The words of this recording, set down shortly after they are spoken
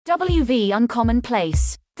WV Uncommon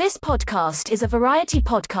Place. This podcast is a variety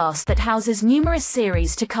podcast that houses numerous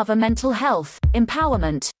series to cover mental health,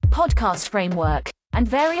 empowerment, podcast framework, and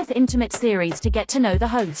various intimate series to get to know the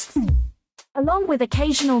hosts. Along with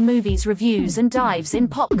occasional movies reviews and dives in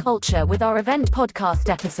pop culture with our event podcast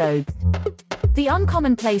episodes. The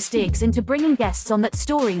Uncommon Place digs into bringing guests on that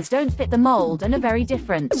stories don't fit the mold and are very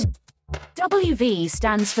different. WV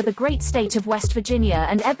stands for the great state of West Virginia,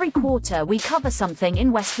 and every quarter we cover something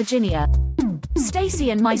in West Virginia. Stacy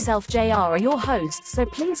and myself, JR, are your hosts, so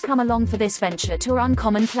please come along for this venture to our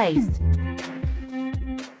Uncommon Place.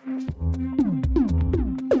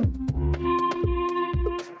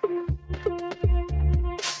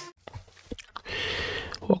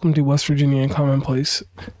 Welcome to West Virginia Uncommon Place.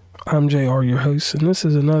 I'm JR, your host, and this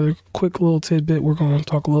is another quick little tidbit. We're going to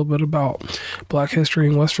talk a little bit about Black history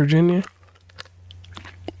in West Virginia.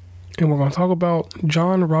 And we're going to talk about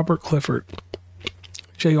John Robert Clifford.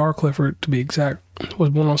 J.R. Clifford, to be exact,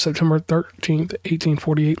 was born on September 13th,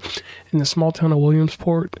 1848, in the small town of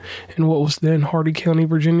Williamsport in what was then Hardy County,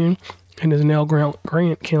 Virginia, and is now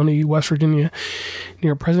Grant County, West Virginia,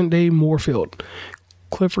 near present-day Moorefield.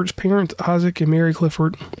 Clifford's parents, Isaac and Mary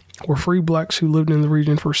Clifford, were free blacks who lived in the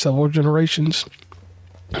region for several generations.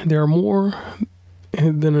 There are more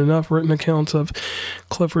than enough written accounts of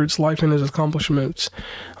Clifford's life and his accomplishments.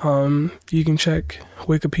 You can check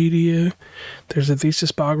Wikipedia. There's a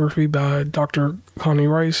thesis biography by Dr. Connie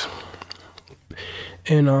Rice.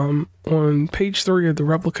 And on page 3 of the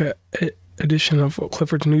replica edition of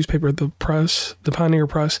Clifford's newspaper, the Pioneer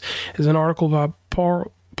Press, is an article by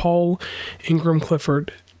Paul Ingram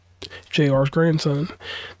Clifford, JR's grandson.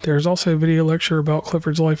 There's also a video lecture about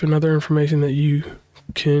Clifford's life and other information that you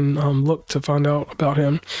can look to find out about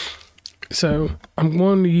him. So I'm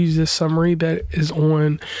going to use this summary that is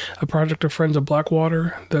on a project of Friends of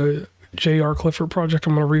Blackwater, the J.R. Clifford project.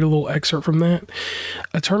 I'm going to read a little excerpt from that.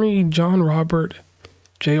 Attorney John Robert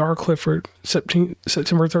J.R. Clifford, September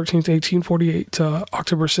 13th, 1848 to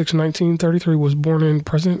October 6, 1933, was born in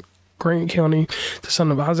present Grant County, the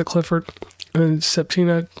son of Isaac Clifford and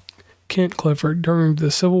Septina Kent Clifford. During the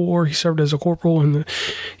Civil War, he served as a corporal in the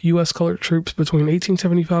U.S. colored troops. Between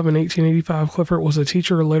 1875 and 1885, Clifford was a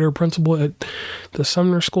teacher, later principal at the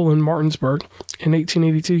Sumner School in Martinsburg. In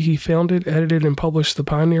 1882, he founded, edited, and published the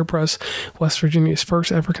Pioneer Press, West Virginia's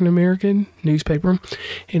first African-American newspaper.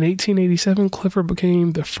 In 1887, Clifford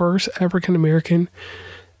became the first African-American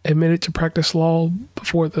admitted to practice law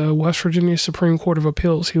before the West Virginia Supreme Court of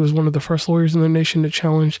Appeals. He was one of the first lawyers in the nation to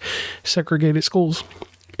challenge segregated schools.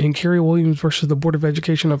 In Kerry Williams versus the Board of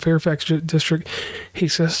Education of Fairfax District, he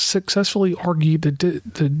successfully argued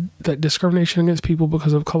that discrimination against people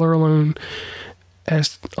because of color alone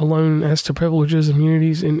as to privileges,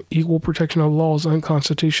 immunities, and equal protection of law is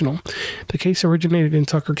unconstitutional. The case originated in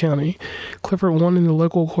Tucker County. Clifford won in the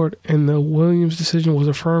local court, and the Williams decision was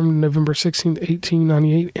affirmed November 16,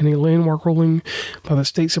 1898, in a landmark ruling by the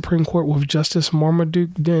state Supreme Court, with Justice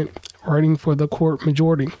Marmaduke Dent writing for the court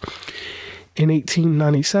majority. In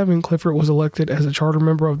 1897, Clifford was elected as a charter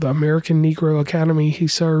member of the American Negro Academy. He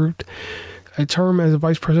served a term as a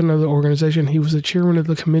vice president of the organization. He was the chairman of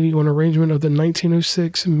the committee on arrangement of the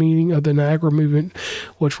 1906 meeting of the Niagara Movement,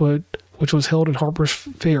 which was held at Harper's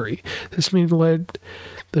Ferry. This meeting led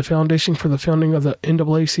the foundation for the founding of the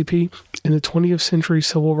NAACP in the 20th century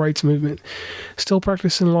civil rights movement. Still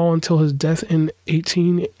practicing law until his death at age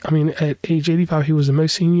 85, he was the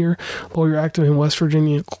most senior lawyer active in West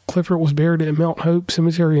Virginia. Clifford was buried at Mount Hope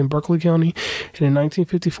Cemetery in Berkeley County, and in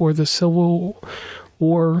 1954, the Civil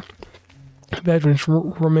War veterans'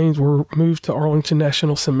 remains were moved to Arlington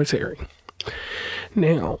National Cemetery.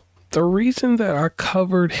 Now, the reason that I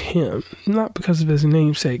covered him, not because of his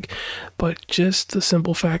namesake, but just the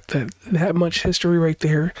simple fact that much history right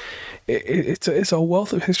there, it's a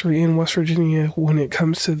wealth of history in West Virginia when it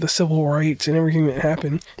comes to the civil rights and everything that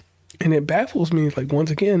happened. And it baffles me,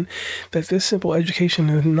 once again, that this simple education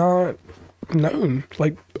is not known.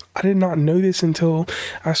 I did not know this until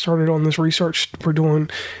I started on this research for doing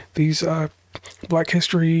these Black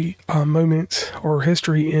history moments or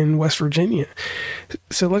history in West Virginia.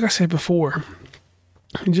 So like I said before,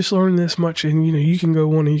 just learning this much, and you can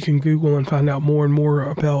go on and you can Google and find out more and more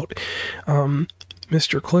about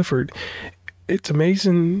Mr. Clifford. It's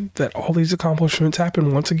amazing that all these accomplishments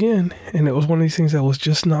happened once again, and it was one of these things that was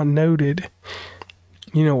just not noted,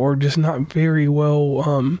 or just not very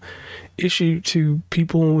well issued to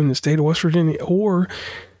people in the state of West Virginia, or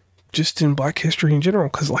just in Black history in general.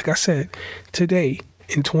 Because like I said, today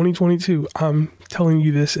in 2022, I'm telling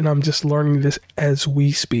you this and I'm just learning this as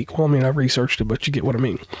we speak. Well, I researched it, but you get what I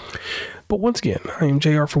mean. But once again, I am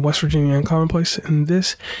JR from West Virginia and Commonplace, and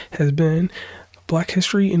this has been Black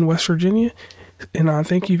History in West Virginia. And I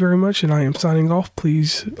thank you very much, and I am signing off.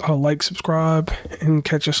 Please like, subscribe, and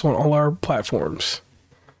catch us on all our platforms.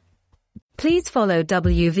 Please follow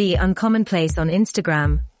WV Uncommonplace on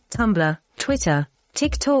Instagram, Tumblr, Twitter,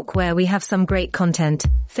 TikTok, where we have some great content,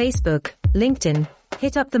 Facebook, LinkedIn.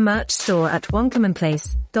 Hit up the merch store at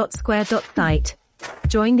onecommonplace.square.site.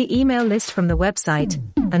 Join the email list from the website,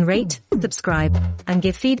 and rate, subscribe, and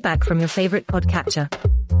give feedback from your favorite podcatcher.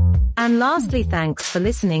 And lastly, thanks for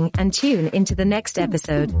listening, and tune into the next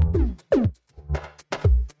episode.